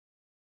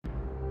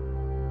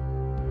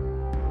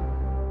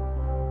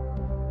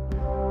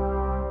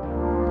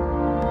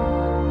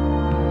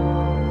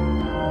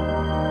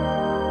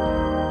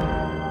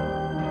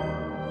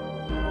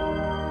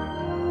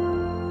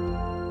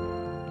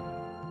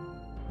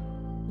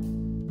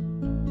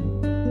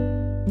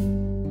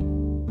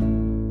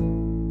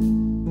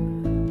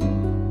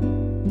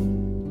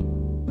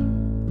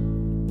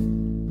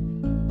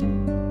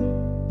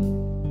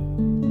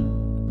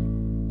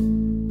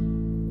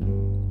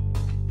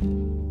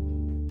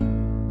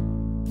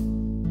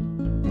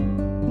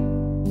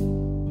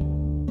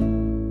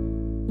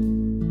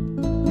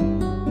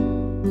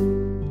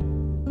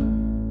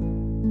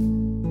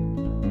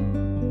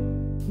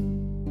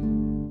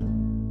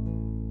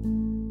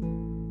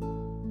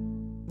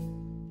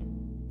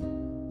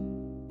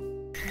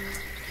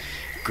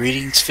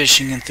Greetings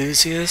fishing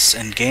enthusiasts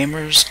and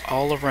gamers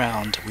all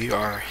around. We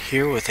are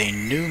here with a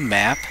new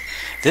map.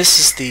 This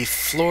is the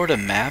Florida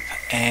map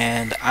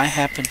and I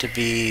happen to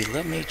be,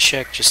 let me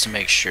check just to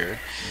make sure.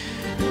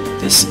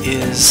 This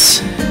is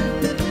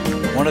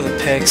one of the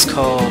pegs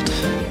called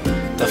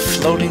the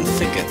Floating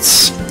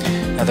Thickets.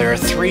 Now there are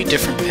 3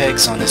 different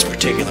pegs on this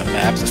particular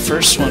map. The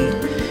first one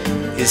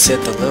is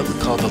at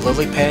called the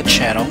Lily Pad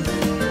Channel,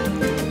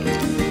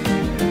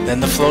 then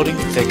the Floating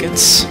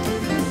Thickets,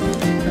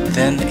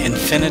 then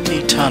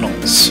Infinity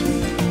Tunnels.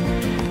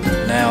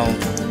 Now,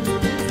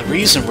 the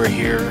reason we're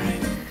here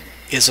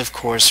is, of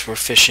course, we're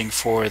fishing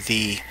for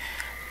the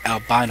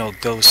Albino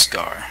Ghost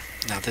Gar.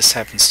 Now, this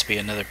happens to be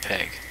another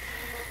peg.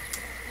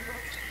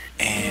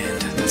 And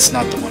that's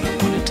not the one I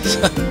wanted.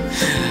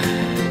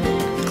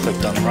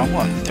 Clicked on the wrong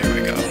one. There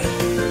we go.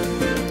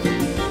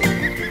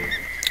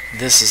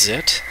 This is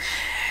it.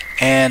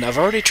 And I've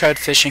already tried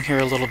fishing here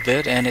a little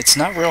bit, and it's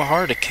not real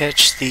hard to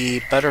catch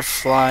the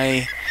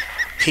butterfly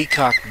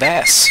peacock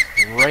bass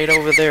right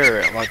over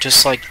there,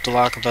 just like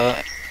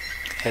Dulakaba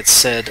had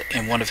said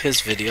in one of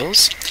his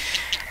videos.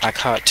 I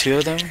caught 2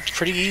 of them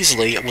pretty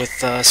easily with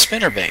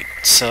spinnerbait,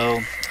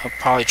 so I'll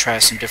probably try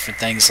some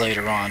different things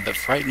later on,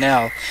 but right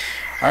now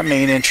our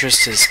main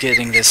interest is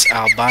getting this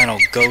albino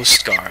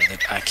ghost gar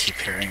that I keep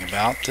hearing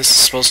about. This is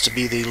supposed to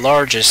be the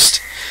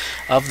largest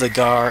of the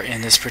gar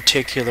in this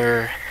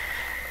particular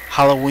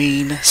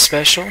Halloween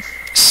special,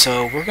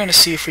 so we're going to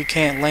see if we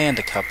can't land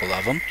a couple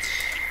of them.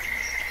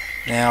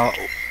 Now,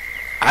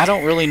 I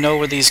don't really know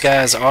where these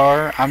guys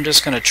are. I'm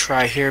just going to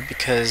try here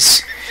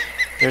because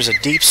there's a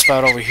deep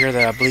spot over here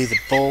that I believe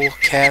the bull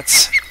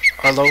cats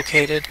are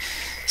located.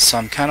 So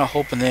I'm kind of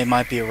hoping they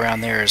might be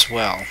around there as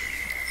well.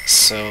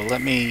 So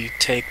let me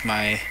take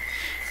my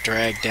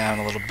drag down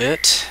a little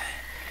bit.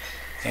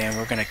 And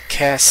we're going to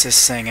cast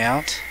this thing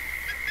out.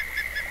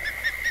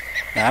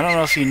 Now, I don't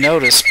know if you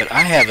noticed, but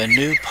I have a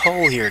new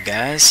pole here,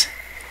 guys.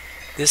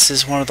 This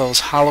is one of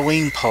those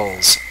Halloween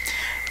poles.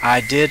 I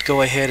did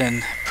go ahead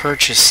and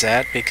purchase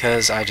that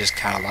because I just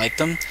kind of like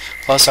them.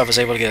 Plus I was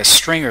able to get a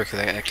stringer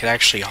that could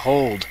actually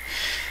hold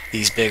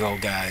these big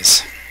old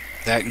guys.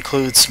 That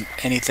includes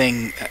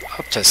anything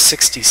up to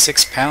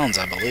 66 pounds,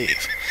 I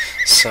believe.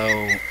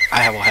 So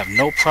I will have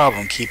no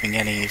problem keeping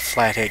any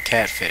flathead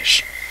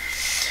catfish.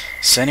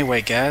 So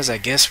anyway guys, I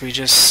guess we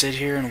just sit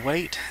here and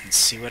wait and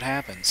see what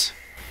happens.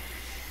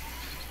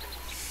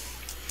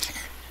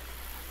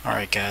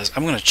 Alright guys,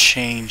 I'm going to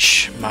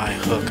change my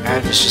hook. I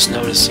was just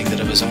noticing that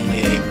it was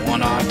only a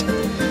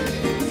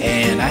 1/0,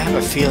 and I have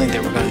a feeling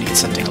that we're going to need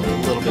something a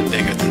little bit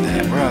bigger than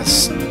that. We're going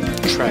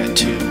to try a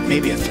 2,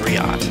 maybe a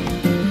 3/0,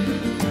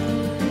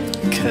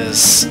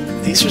 because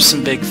these are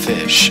some big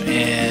fish,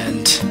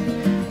 and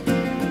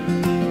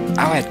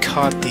I had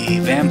caught the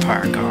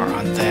vampire gar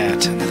on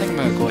that, and I think I'm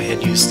going to go ahead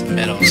and use the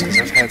minnows, because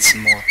I've had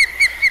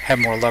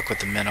more luck with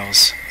the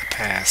minnows in the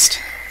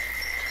past.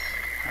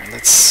 Alright,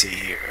 let's see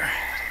here.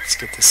 Let's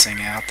get this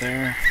thing out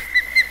there.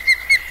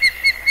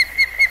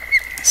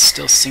 It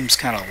still seems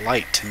kind of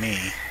light to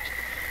me.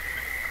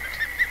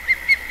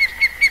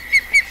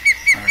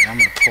 Alright, I'm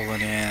going to pull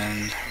it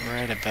in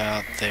right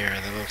about there.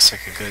 That looks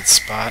like a good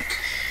spot.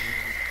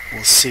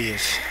 We'll see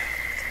if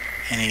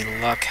any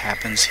luck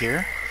happens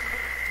here.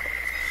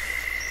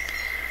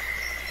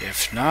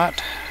 If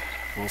not,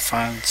 we'll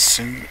find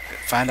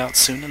out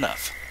soon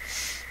enough.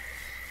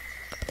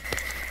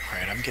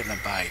 Alright, I'm getting a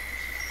bite.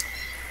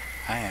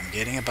 I am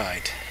getting a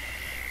bite.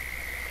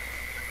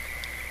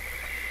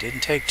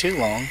 Didn't take too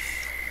long.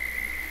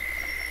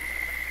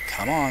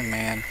 Come on,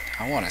 man.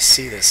 I want to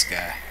see this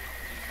guy.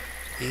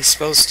 He's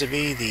supposed to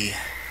be the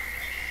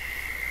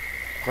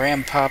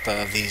grandpapa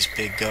of these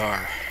big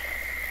gar.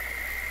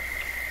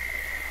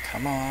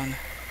 Come on.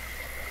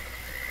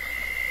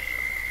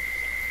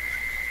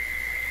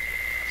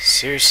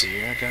 Seriously,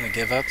 you're not going to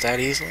give up that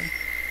easily?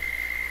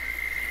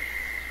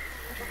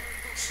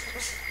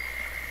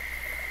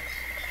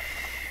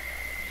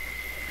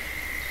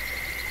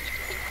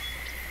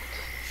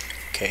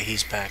 Okay,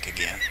 he's back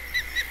again.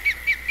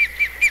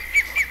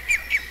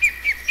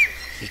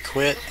 He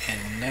quit,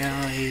 and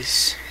now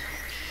he's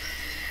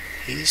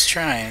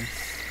trying.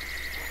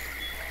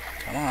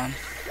 Come on.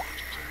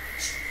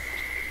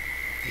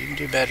 You can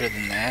do better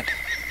than that.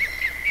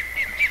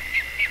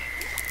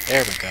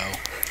 There we go.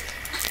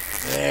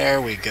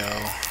 There we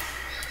go.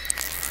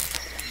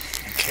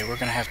 Okay, we're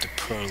gonna have to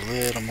put a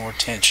little more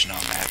tension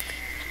on that.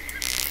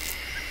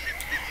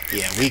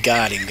 Yeah, we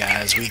got him,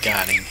 guys. We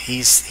got him.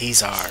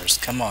 He's ours.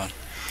 Come on.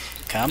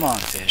 Come on,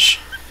 fish.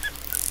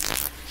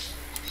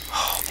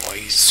 Oh boy,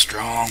 he's a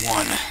strong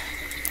one.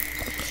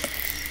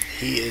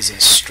 He is a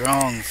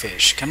strong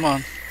fish. Come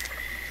on.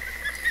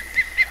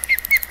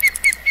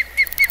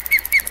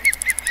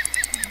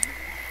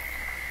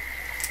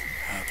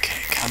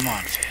 Okay, come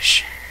on,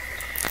 fish.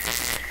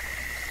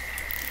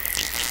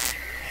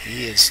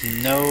 He is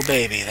no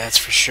baby, that's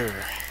for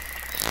sure.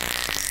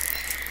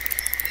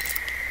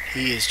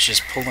 He is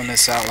just pulling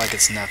this out like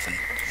it's nothing.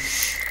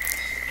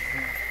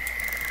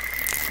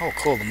 Oh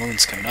cool, the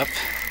moon's coming up.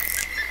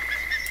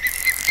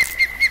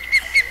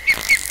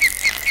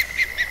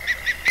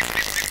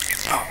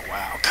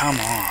 come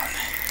on.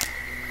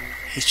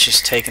 He's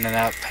just taking it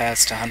out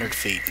past 100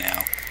 feet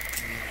now.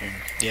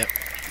 Yep,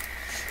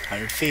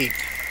 100 feet.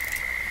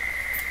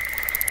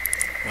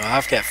 Well,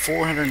 I've got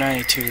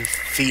 492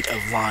 feet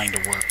of line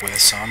to work with,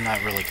 so I'm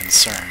not really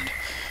concerned.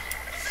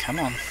 Come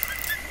on.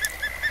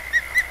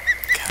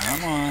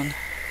 Come on.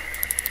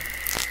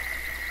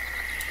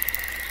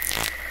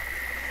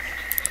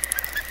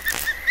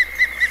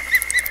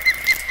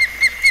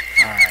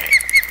 Alright.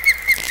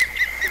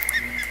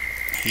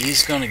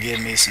 He's gonna give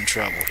me some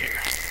trouble here.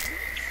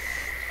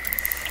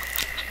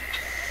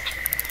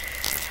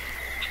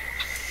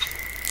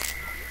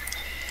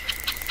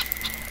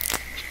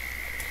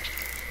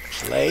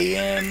 Play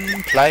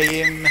him,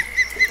 play him.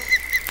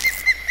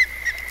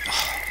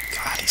 Oh,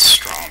 God, he's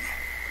strong.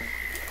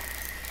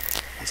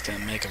 He's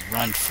gonna make a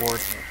run for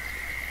it.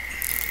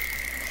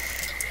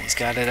 He's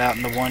got it out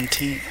in the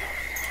 1T.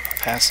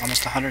 Past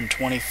almost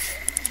 120.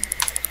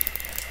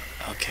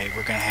 Okay,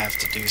 we're gonna have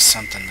to do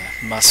something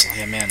to muscle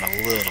him in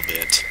a little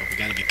bit, but we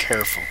gotta be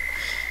careful.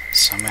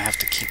 So I'm gonna have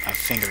to keep my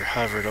finger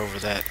hovered over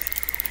that.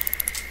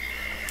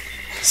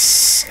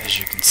 As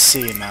you can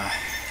see, my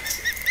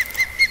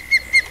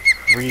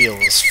reel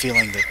is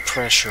feeling the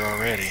pressure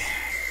already.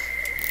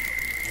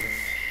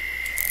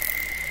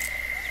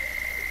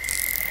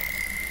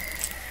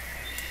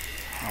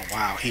 Oh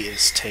wow, he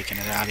is taking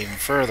it out even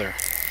further.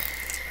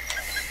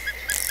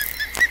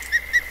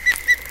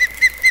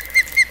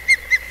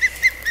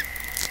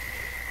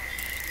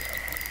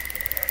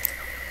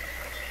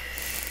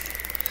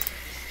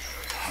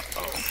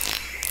 Uh-oh.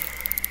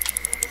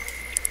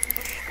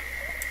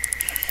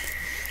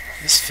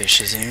 This fish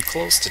isn't even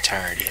close to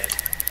tired yet.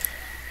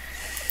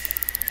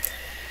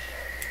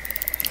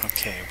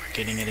 Okay, we're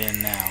getting it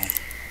in now.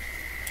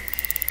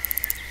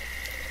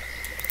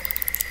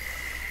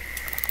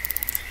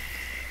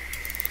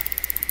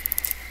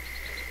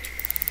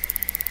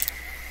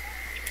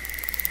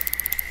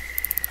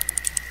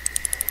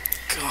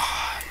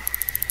 God.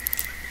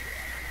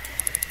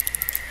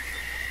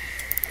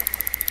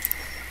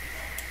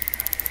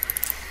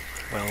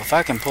 Well, if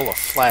I can pull a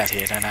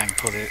flathead, and I can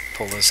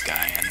pull this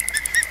guy in.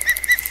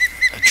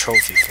 A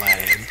trophy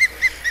flathead.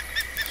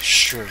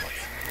 Surely.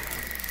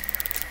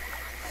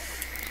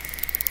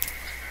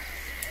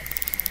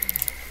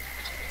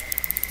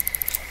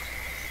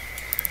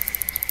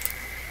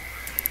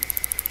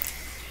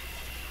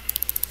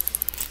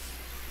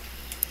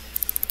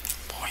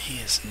 He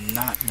is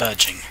not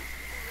budging.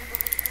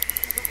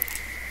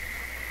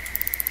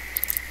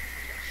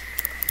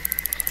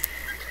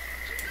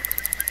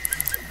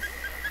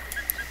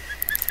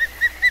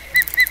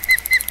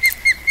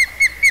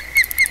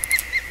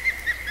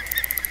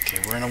 Okay,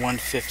 we're in the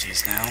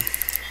 150s now.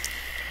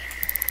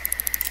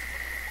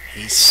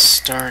 He's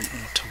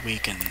starting to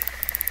weaken,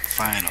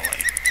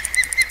 finally.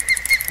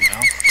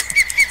 Well,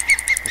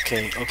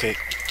 okay.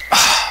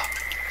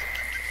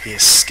 He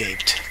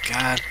escaped.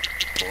 God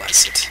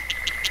bless it.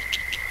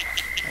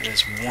 That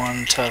is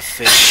one tough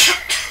fish.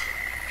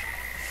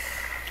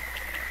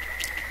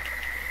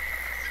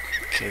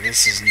 Okay,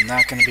 this is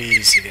not going to be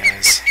easy,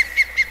 guys.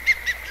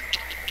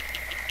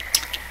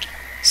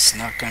 It's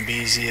not going to be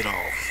easy at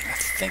all. I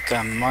think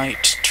I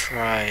might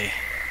try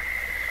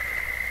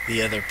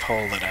the other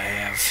pole that I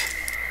have.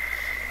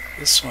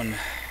 This one,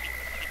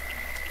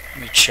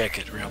 let me check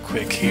it real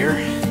quick here.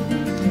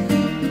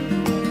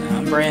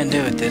 I'm brand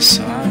new at this,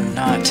 so I'm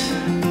not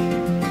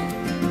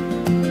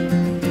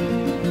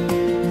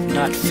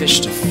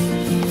fished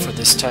for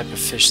this type of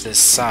fish this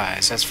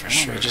size, that's for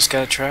sure. We just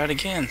gotta try it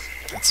again.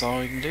 That's all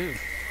we can do.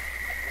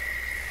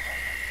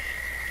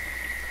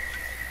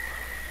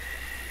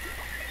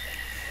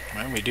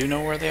 Well, we do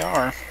know where they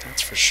are,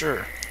 that's for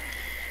sure.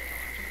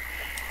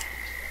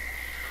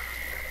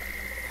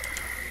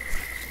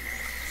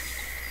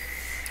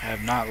 I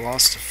have not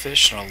lost a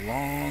fish in a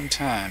long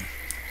time.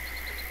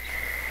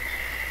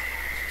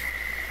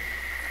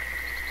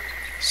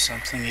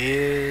 Something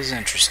is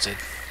interested.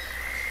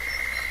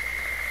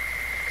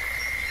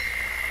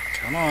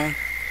 Come on.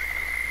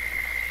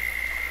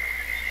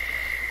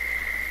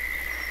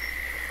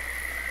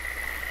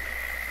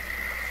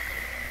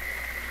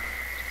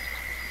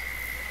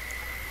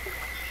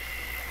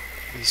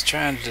 He's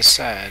trying to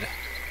decide.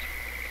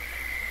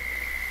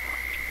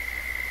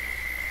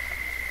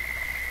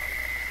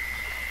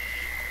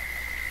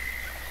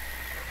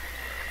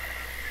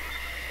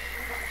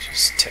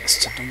 Just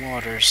testing the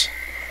waters.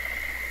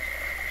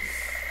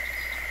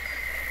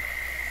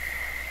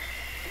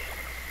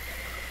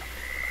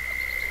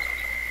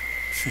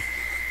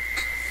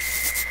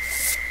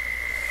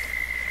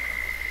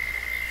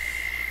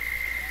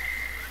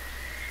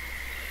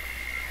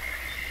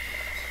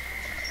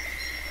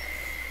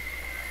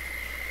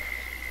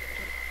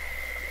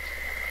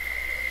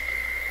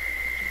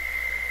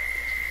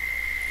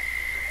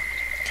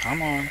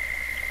 Come on.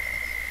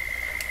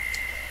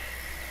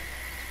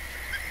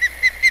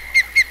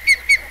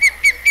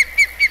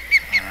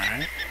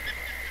 Alright.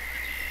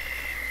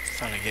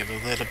 Thought I'd give a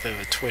little bit of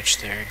a twitch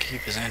there,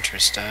 keep his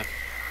interest up.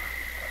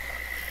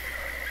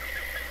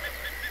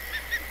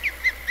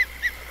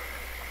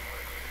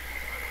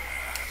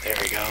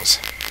 girls.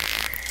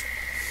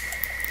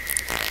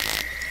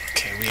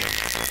 Okay, we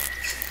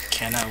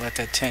cannot let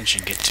that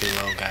tension get too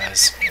low,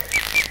 guys.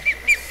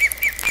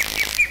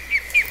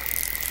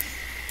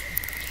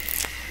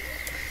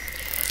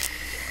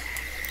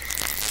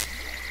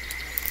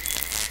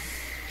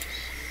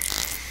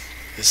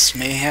 This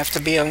may have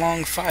to be a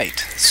long fight.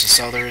 That's just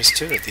all there is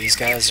to it. These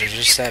guys are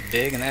just that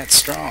big and that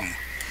strong.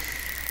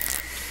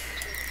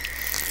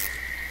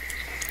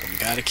 But we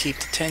gotta keep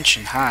the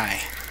tension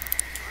high.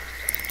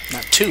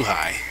 Not too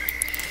high.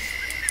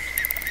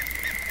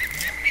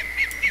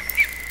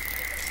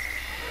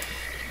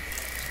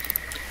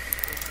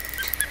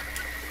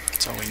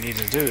 That's all we need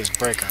to do is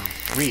break our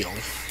reel.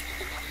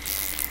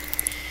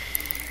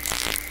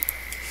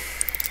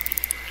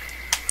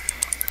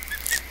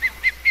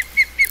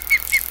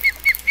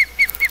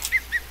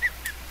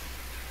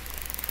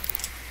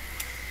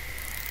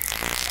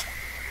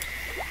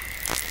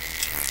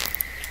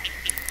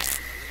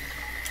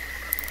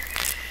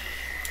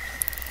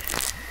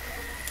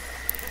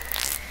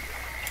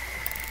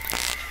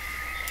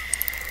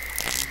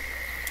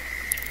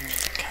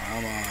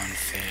 Come on,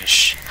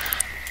 fish.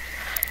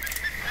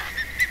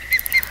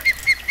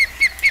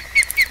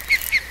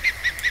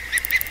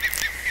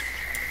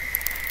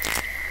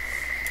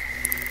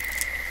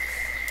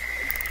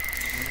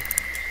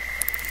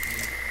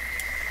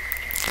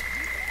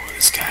 Boy,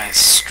 this guy is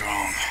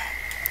strong.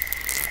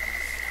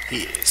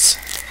 He is.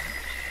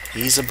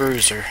 He's a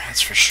bruiser,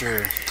 that's for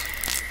sure.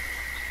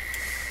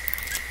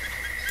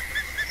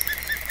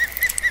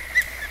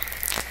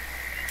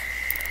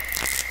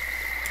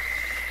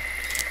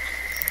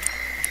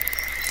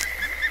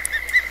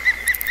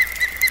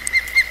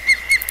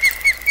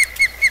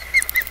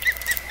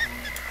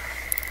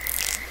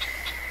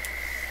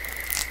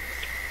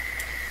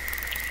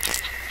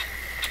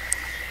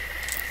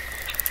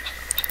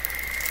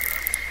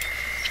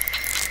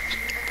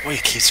 Boy,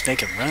 he keeps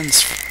making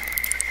runs.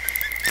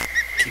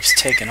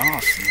 Keeps taking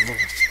off in little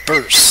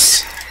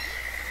bursts.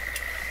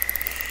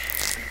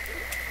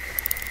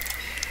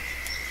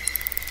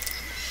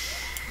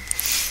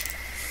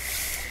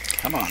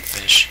 Come on,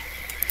 fish.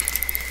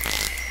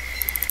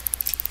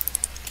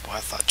 Boy,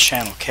 I thought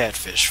channel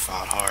catfish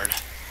fought hard.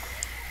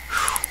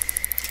 Whew.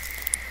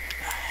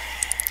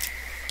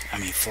 I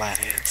mean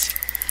flatheads.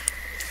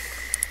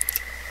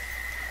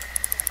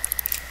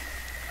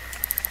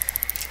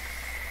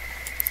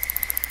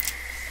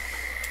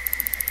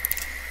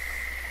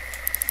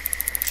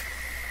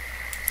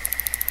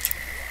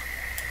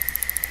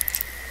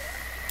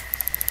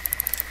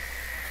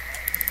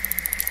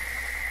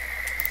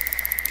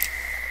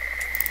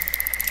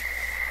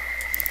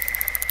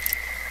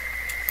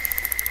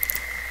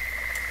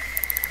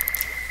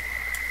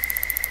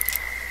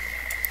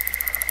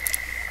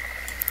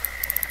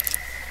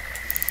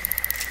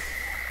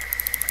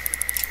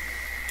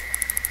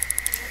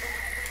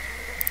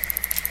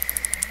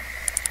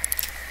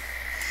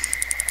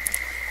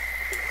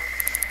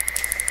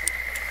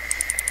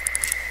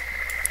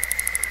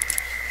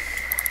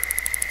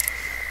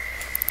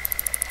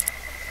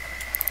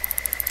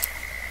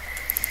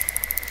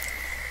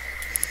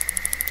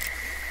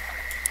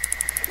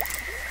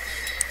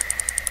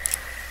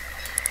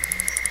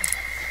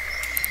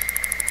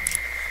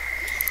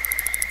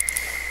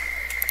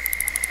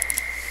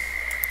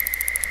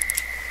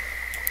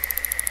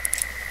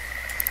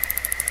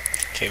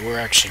 Okay, we're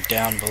actually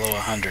down below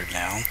 100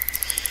 now.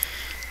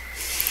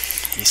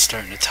 He's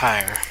starting to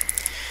tire.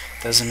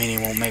 Doesn't mean he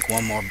won't make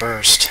one more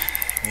burst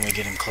when we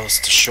get him close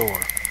to shore.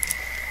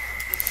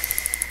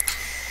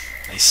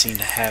 They seem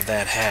to have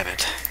that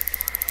habit.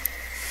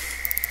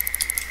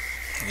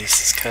 At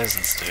least his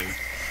cousins do.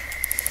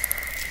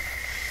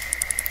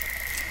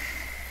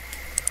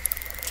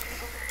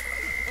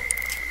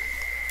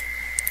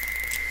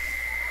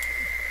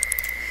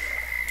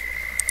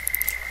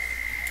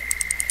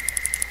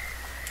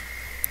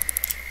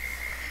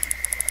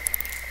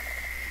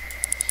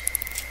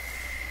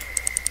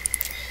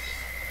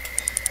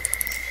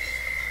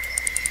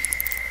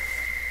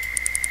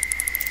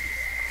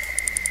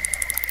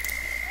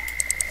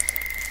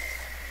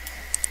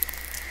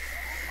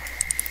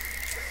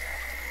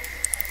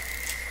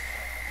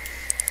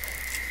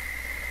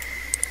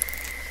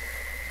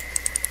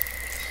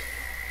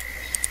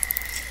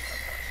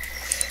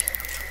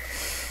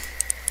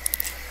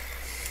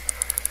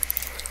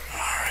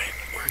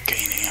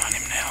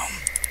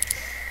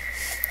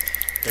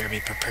 Better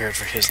be prepared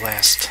for his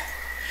last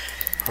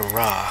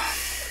hurrah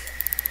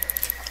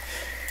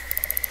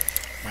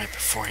right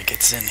before he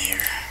gets in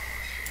here.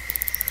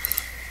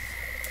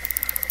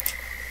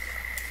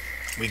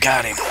 We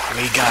got him.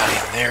 We got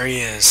him. There he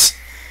is.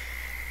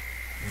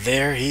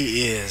 There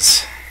he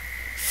is.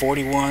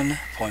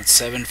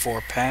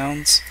 41.74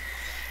 pounds.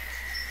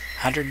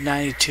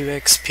 192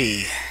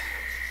 XP.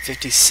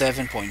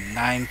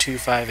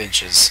 57.925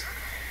 inches.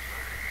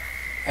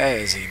 That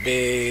is a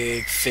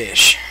big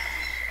fish.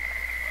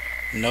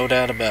 No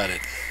doubt about it.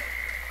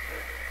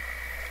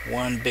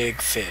 One big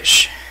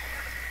fish.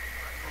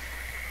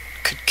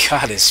 Good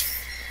God, his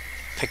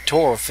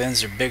pectoral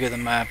fins are bigger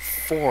than my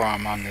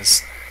forearm on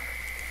this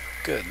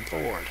Good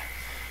Lord.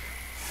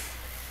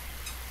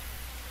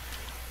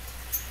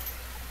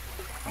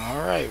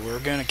 Alright, we're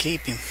gonna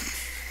keep him.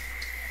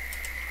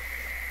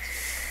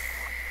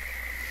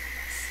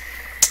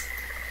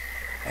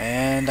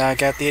 And I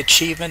got the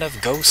achievement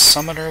of Ghost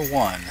Summoner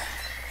 1.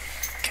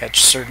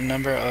 Catch certain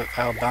number of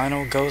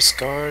albino ghost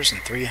gars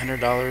and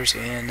 $300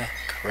 in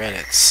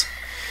credits.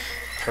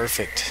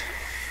 Perfect.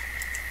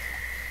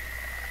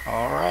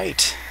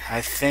 Alright,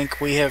 I think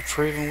we have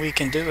proven we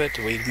can do it.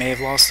 We may have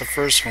lost the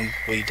first one,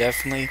 but we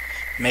definitely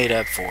made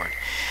up for it.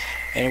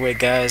 Anyway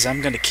guys,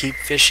 I'm going to keep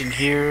fishing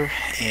here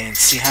and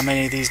see how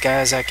many of these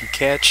guys I can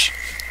catch.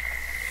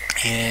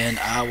 And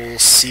I will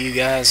see you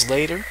guys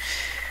later.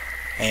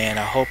 And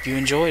I hope you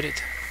enjoyed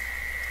it.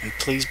 And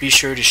please be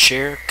sure to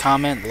share,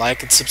 comment,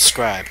 like, and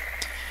subscribe.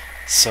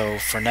 So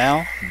for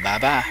now,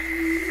 bye-bye.